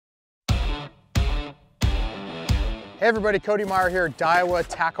Hey everybody, Cody Meyer here, Daiwa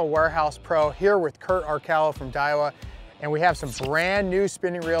Tackle Warehouse Pro, here with Kurt Arcalo from Daiwa. And we have some brand new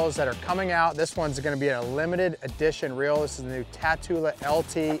spinning reels that are coming out. This one's gonna be a limited edition reel. This is the new Tatula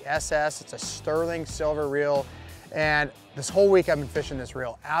LT SS. It's a sterling silver reel. And this whole week I've been fishing this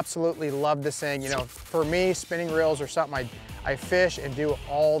reel. Absolutely love this thing. You know, for me, spinning reels are something I fish and do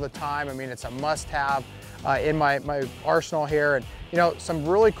all the time. I mean, it's a must-have in my arsenal here. And you know, some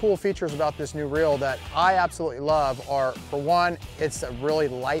really cool features about this new reel that I absolutely love are, for one, it's a really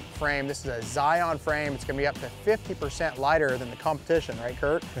light frame. This is a ZAION frame. It's gonna be up to 50% lighter than the competition, right,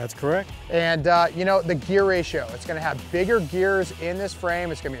 Kurt? That's correct. And you know, the gear ratio, it's gonna have bigger gears in this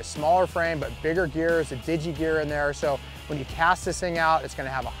frame. It's gonna be a smaller frame, but bigger gears, a DigiGear in there. So when you cast this thing out, it's gonna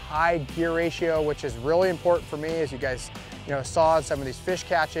have a high gear ratio, which is really important for me, as you guys saw in some of these fish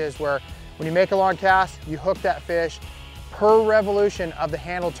catches, where when you make a long cast, you hook that fish. Per revolution of the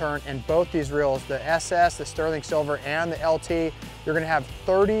handle turn in both these reels, the SS, the sterling silver, and the LT, you're gonna have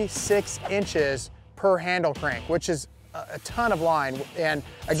 36 inches per handle crank, which is a ton of line. And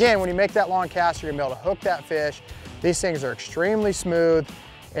again, when you make that long cast, you're gonna be able to hook that fish. These things are extremely smooth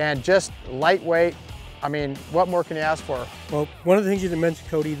and just lightweight. I mean, what more can you ask for? Well, one of the things you didn't mention,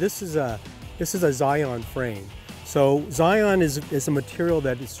 Cody, this is a ZAION frame. So ZAION is a material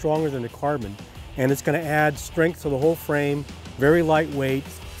that is stronger than the carbon, and it's going to add strength to the whole frame, very lightweight,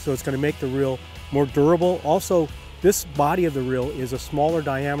 so it's going to make the reel more durable. Also, this body of the reel is a smaller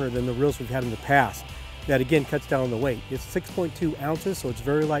diameter than the reels we've had in the past. That again cuts down on the weight. It's 6.2 ounces, so it's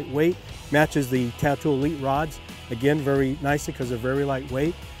very lightweight, matches the Tatula Elite rods, again very nicely because they're very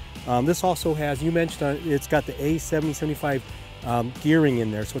lightweight. This also has, you mentioned, it's got the A7075 gearing in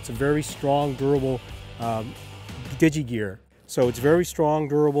there, so it's a very strong, durable DigiGear. So it's very strong,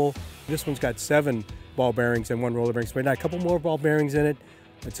 durable. This one's got 7 ball bearings and 1 roller bearing. So we got a couple more ball bearings in it.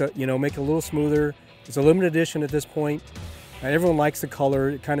 It's make it a little smoother. It's a limited edition at this point. Everyone likes the color.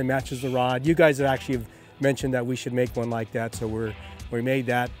 It kind of matches the rod. You guys actually have mentioned that we should make one like that, so we made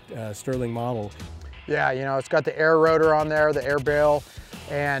that sterling model. Yeah, it's got the Air Rotor on there, the air bail,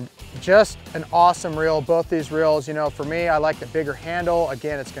 and just an awesome reel. Both these reels, for me, I like the bigger handle.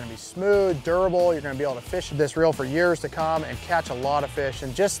 Again, it's gonna be smooth, durable. You're gonna be able to fish this reel for years to come and catch a lot of fish.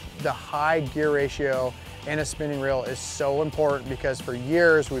 And just the high gear ratio in a spinning reel is so important, because for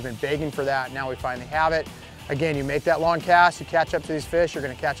years we've been begging for that. Now we finally have it. Again, you make that long cast, you catch up to these fish, you're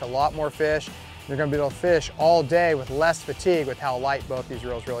gonna catch a lot more fish. You're gonna be able to fish all day with less fatigue with how light both these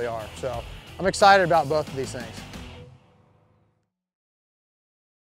reels really are. So I'm excited about both of these things.